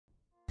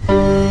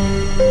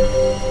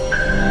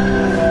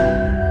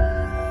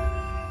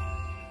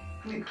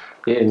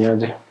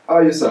Nyaje. How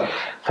are you, sir?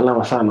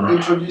 Salama sana.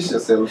 Introduce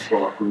yourself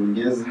kwa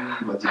wakurugenzi,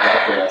 majina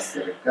yako ya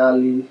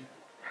serikali,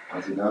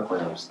 majina yako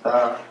ya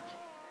star.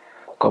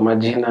 Kwa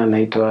majina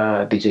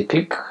naitwa DJ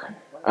Cliq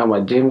ama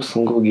James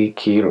Ngugi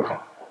Kiro.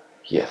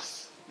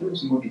 Yes.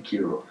 James Ngugi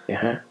Kiro.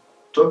 Yeah.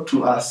 Talk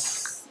to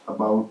us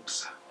about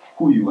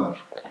who you are.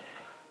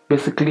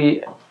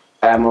 Basically,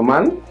 I am a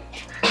man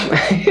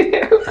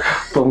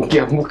from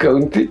Kiambu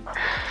County.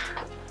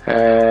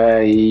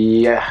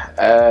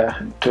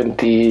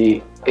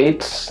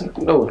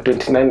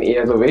 29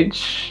 years of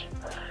age.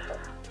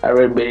 I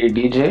read Berry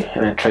DJ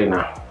and a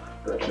trainer.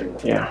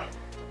 Yeah.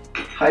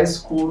 High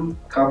school,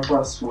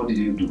 campus, what did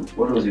you do?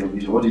 What was your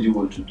vision? What did you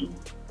want to do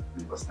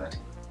when you were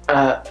starting?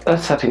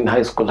 Let's start in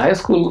high school. High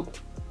school,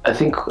 I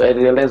think I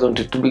realized I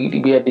wanted to be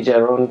a DJ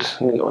around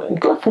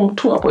from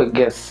 2 up, I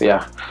guess,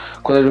 yeah.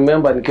 Because I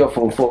remember in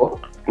from 4,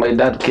 my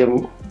dad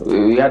came,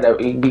 we had a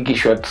big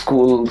issue at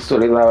school, so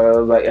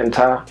I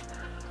enter.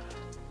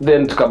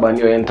 Then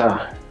tukabaniwa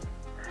enter.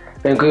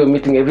 Then kwa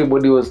meeting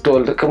everybody was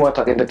told kama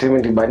wataka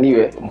entertainment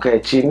ibaniwe mkae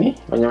chini,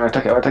 wenye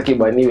wataki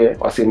ibaniwe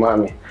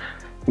wasimame.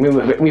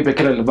 Mimi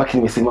pekee nilibaki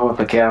nimesimama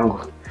peke yangu.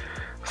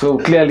 So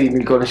clearly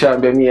nilikuwa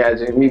mimi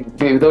aje,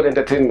 without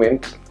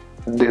entertainment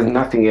there's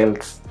nothing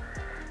else.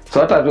 So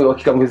hata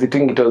wakikam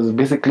visiting, it was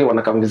basically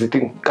wanakam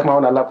visiting kama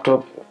wana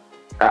laptop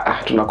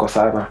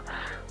tunakosana.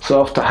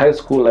 So after high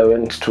school I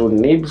went to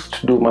NIBS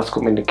to do mass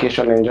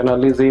communication and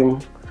journalism.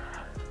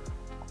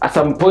 At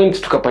some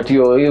point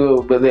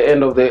tukapatiwa by the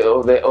end of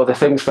the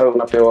semester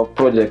unapewa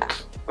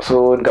project.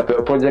 So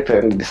nikapewa project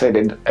and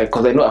decided,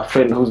 because I know a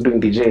friend who's doing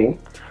DJing.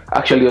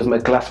 Actually he was my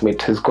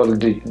classmate. He's called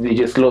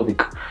DJ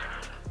Slovic.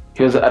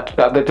 He was at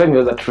the time he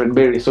was at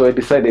Redberry. So I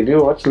decided, you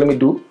know what, let me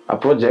do a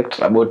project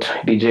about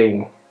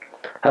DJing.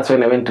 That's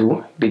when I went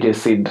to DJ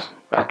Sid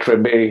at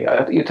Redberry.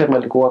 You time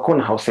alikuwa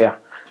kona house here.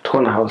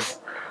 Tukona house.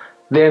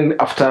 Then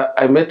after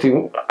I met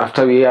him,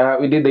 after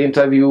we did the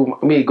interview,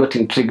 me got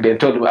intrigued and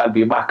told him I'll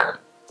be back.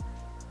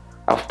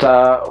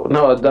 After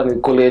now I was done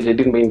with college, I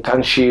did my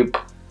internship.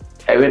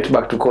 I went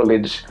back to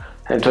college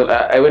and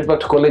I went back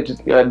to college.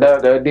 I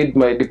did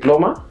my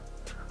diploma,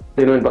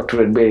 then went back to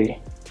Redberry.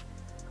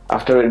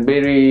 After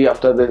Redberry,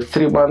 after the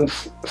 3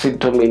 months, Sid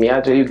told me,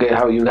 Niaje,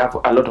 you have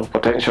a lot of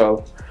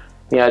potential.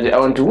 Niaje, I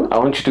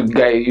want you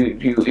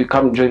to you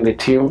come join the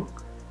team,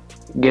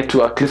 get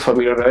to at least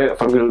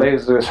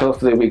familiarize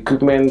yourself with the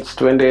equipment,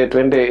 20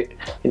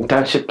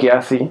 internship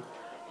kiasi.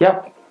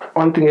 Yep,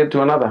 one thing led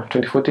to another.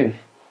 2014.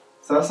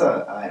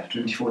 Sasa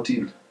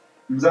 2014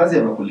 mzazi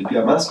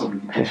amekulipia mass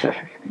communication.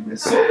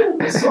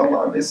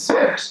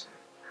 Umesweat.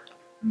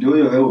 Ndio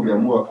wewe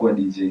umeamua kuwa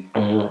DJ.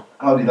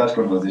 How did that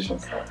conversation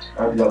start?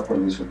 How did that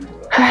conversation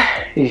go?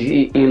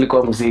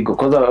 Ilikuwa mzigo.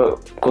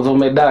 Cause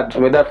my dad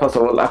first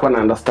of all I can't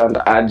understand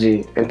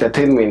aje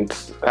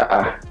entertainment.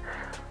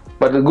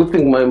 But the good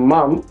thing, my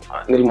mom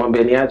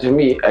nilimwambia niaje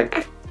me,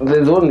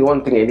 there's only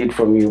one thing I need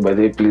from you, by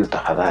the way, please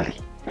tafadhali.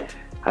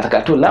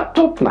 Ataka tu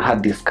laptop na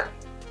hard disk.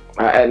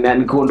 And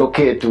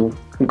nikuondokee tu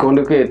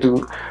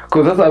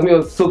because I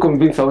was so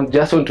convinced I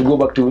just want to go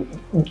back to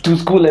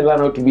school and learn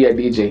how to be a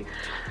DJ.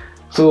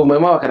 So my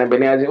mom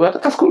akaniambia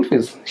what are school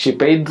fees? She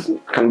paid,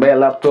 I can buy a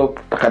laptop,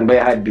 I can buy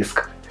a hard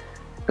disk,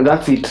 and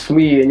that's it.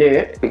 Me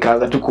yenyewe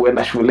nikaanza tu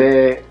kuenda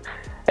shule.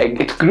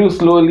 It grew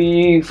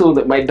slowly, so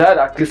that my dad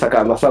at least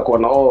akaanza sasa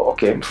kuona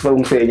okay, sasa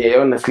mse yenyewe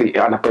honestly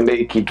anapenda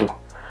hii kitu.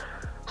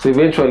 So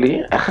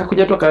eventually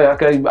akakuja tu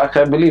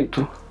akabelieve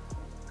tu.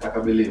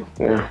 Akabelieve.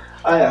 Yeah.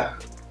 Aya.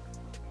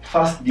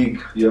 First gig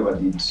you ever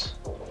did?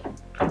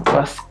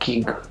 First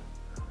gig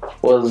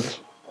was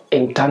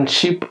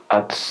internship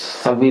at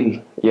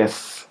Seville.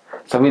 Yes,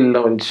 Seville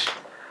Lounge.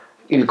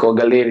 Ilko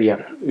Galleria.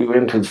 We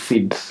went with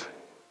Sid.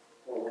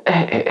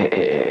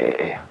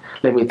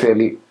 Let me tell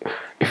you,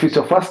 if it's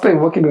your first time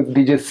working with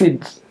DJ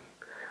Sid,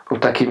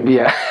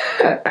 utakimbia.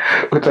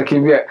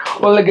 Utakimbia.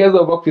 All the guys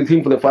who worked with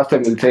him for the first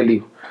time will tell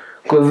you,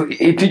 because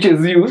it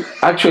teaches you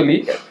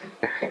actually.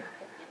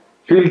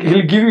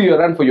 He'll give you your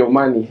run for your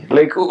money.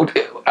 Like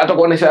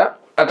atakuonesha,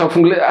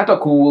 atakufungulia,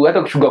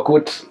 atakusugar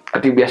coat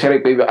ati biashara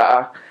iko hivyo.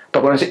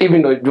 Atakuonesha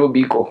even though job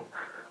iko.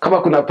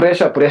 Kama kuna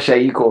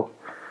pressure iko.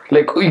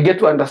 Like you get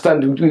to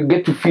understand, you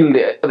get to feel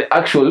the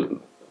actual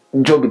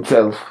job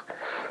itself.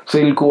 So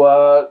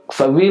ilikuwa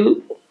Seville.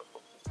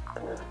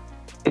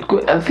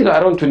 I think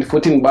around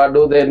 2014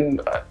 bado, then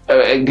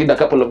I did a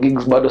couple of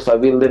gigs bado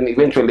Seville, then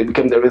eventually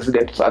became the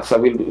resident at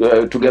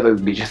Seville together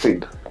with DJ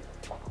Sid.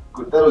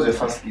 Good. That was your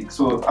first gig.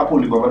 So Apple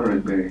ulikuwa bado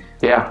Redberry.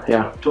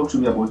 Yeah. Talk to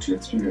me about your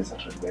experience at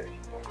Redberry.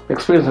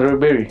 Experience at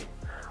Redberry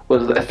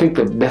was, I think,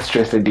 the best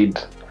choice I did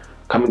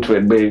coming to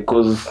Redberry,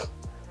 because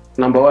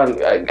number one,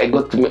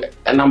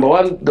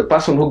 the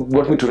person who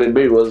brought me to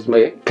Redberry was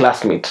my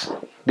classmate,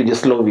 DJ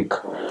Slovic.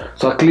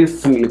 So at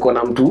least nilikuwa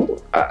na mtu,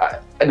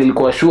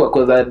 nilikuwa sure,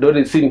 because I had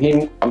already seen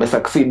him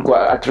succeed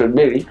at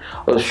Redberry.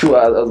 I was sure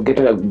I was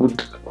getting a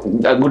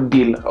good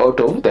deal out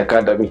of the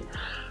academy.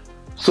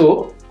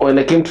 So when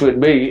I came to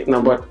Redberry,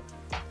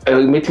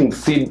 meeting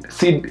Sid,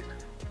 Sid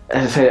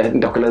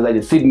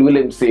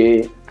Williams,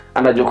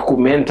 anajua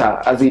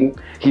kumentor, as in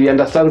he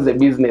understands the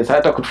business.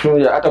 Hata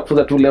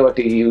kufunza tu leo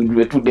ati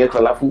ujue tu dex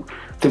alafu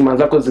simu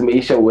zako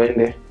zimeisha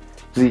uende.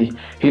 See,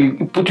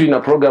 he'll put you in a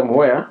program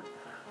where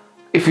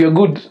if you're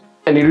good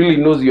and he really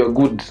knows you're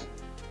good,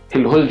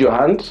 he'll hold your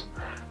hand,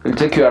 he'll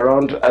take you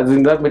around. As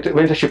in that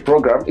mentorship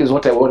program is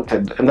what I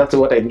wanted, and that's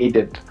what I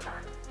needed.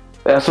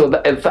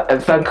 So I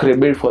thank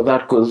Rebel for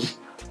that, because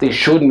they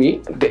showed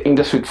me the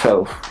industry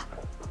itself.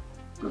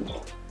 Good.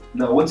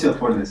 Now, what's your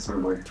fondest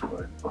memory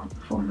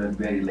from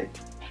Rebel? Like,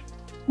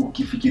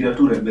 ukifikiria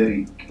tu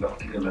Rebel,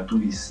 ukifikiria tu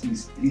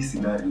hii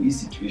scenario, hii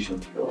situation,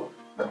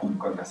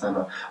 nakumbuka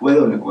sana.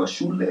 Whether ulikuwa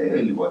shule,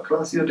 ulikuwa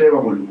class hiyo time, ama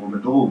ulikuwa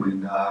umetoka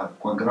umeenda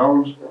kwa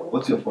ground,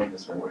 what's your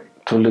fondest memory?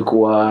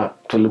 Tulikuwa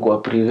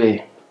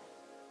privé.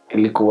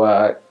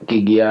 Ilikuwa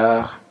gig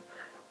ya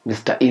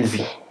Mr.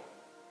 Easy.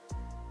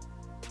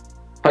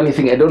 Funny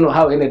thing, I don't know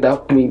how I ended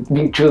up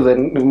being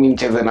chosen.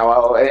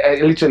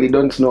 I literally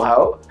don't know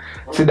how.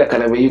 Sida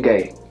kaname, you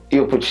guy,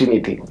 your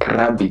opportunity,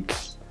 grab it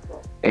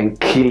and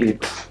kill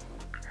it.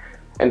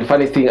 And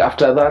funny thing,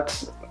 after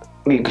that,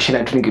 I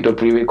think it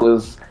privé,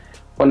 because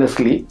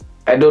honestly,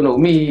 I don't know.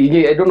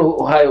 I don't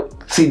know how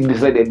Sid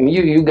decided.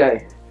 You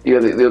guy,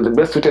 you're the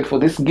best suited for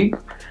this gig,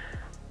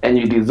 and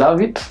you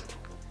deserve it,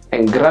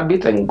 and grab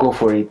it and go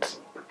for it.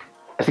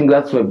 I think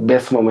that's my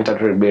best moment at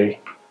Redberry.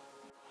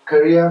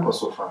 Career or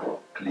so far,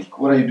 Cliq?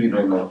 What are you doing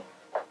right now?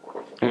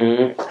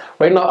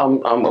 Right now,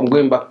 I'm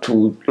going back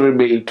to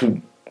Redberry to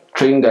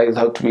train guys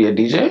how to be a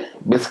DJ.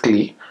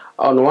 Basically,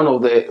 on one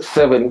of the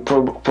 7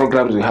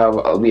 programs we have,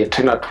 I'll be a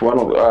trainer at one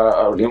of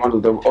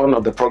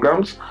the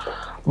programs.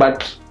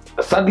 But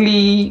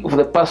sadly, for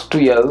the past 2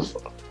 years,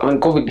 when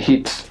COVID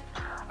hit,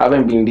 I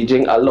haven't been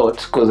DJing a lot,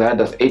 because I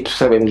had an 8 to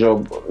 7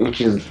 job,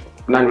 which is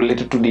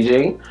non-related to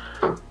DJing.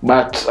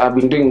 But I've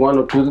been doing 1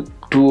 or 2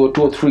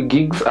 or 3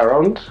 gigs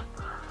around.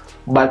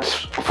 But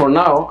for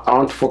now, I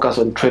want to focus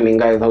on training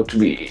guys how to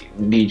be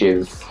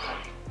DJs.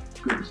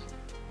 Good.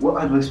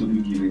 What advice would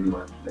you give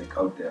anyone like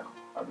out there?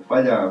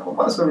 Amefanya for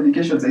mass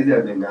communication zaidi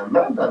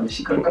ameng'ang'ana,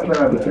 ameshika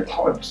kamera na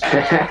record.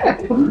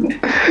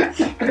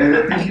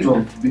 And thinking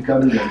of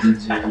becoming a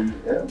DJ,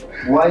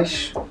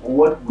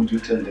 what would you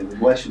tell them?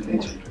 Why should they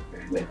join?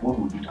 Like, what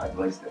would you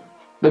advise them?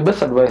 The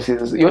best advice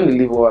is you only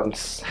live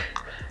once.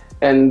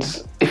 And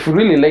if you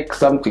really like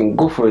something,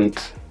 go for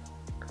it.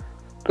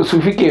 So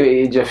if you get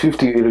age of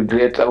 50, you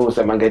regret, I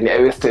wasted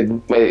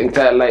my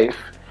entire life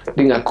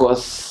doing a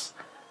course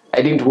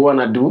I didn't want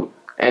to do,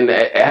 and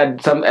I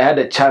had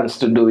a chance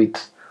to do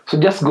it. So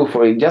just go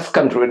for it. Just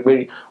come to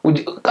Redberry.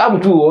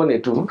 Come to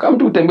uone tu. Come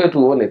to utembe tu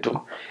uone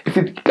tu. If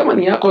it kama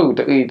ni yako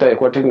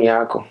itakuwa tena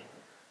yako.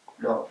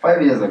 Now,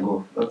 5 years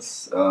ago,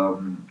 that's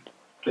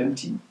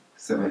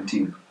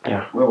 2017.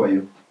 Yeah. Where were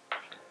you?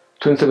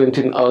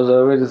 2017, I was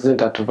a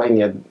resident at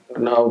Vineyard.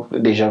 Now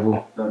Deja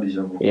Vu. Now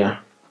Deja Vu. Yeah.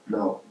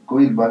 Now,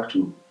 going back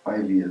to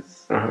 5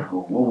 years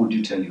ago, what would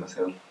you tell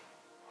yourself?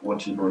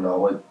 What you know now?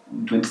 What,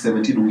 in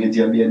 2017,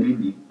 ungejiambia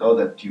nini? Now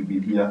that you've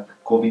been here,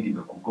 COVID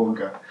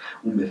imekugonga,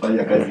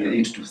 umefanya kazi ya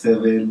 8 to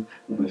 7,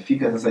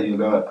 umefika sasa, you're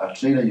now a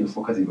trainer, you're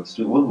focusing on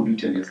students. What would you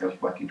tell yourself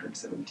back in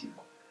 2017?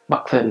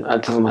 Back then,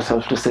 I'd tell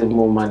myself to save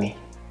more money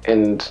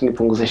and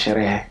nipunguze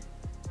sherehe.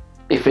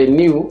 If I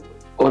knew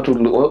what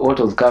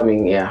was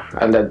coming, yeah,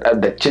 and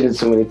I'd changed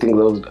so many things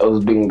I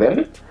was doing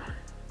then,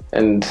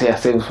 and yeah,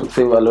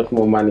 save a lot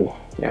more money,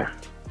 yeah.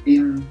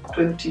 In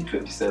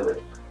 2027,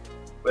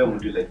 where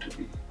would you like to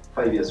be?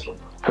 5 years from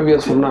now? 5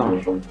 years from now?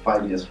 From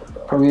 5 years from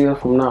now? 5 years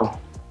from now,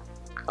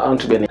 I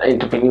want to be an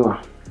entrepreneur.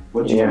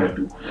 What do you want to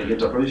do? Like,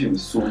 entrepreneurship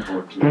is so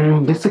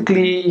important.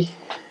 Basically,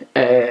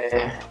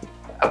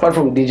 apart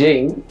from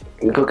DJing,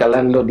 niko ka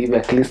landlord hivi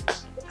at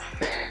least.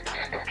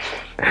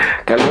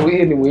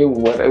 Kalori ni muhimu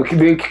bwana.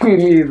 Ukikuwa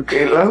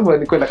lazima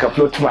niko na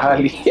plot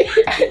mahali.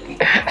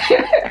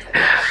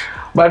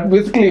 But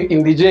basically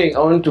in DJing, I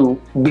want to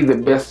be the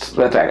best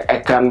that I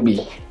can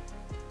be.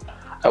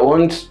 I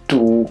want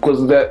to,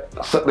 because the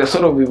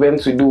sort of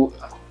events we do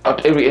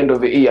at every end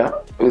of the year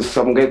with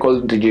some guy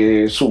called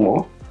DJ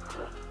Sumo,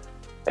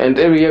 and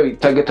every year we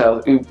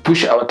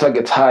push our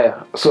targets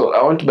higher. So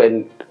I want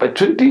to by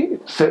 20,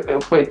 5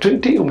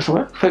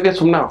 years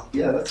from now.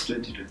 Yeah, that's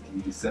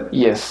 2027.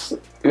 Yes,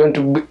 we want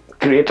to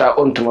create our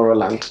own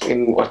Tomorrowland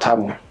in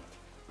Watamu.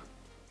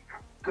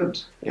 Good.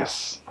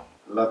 Yes.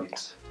 Love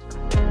it.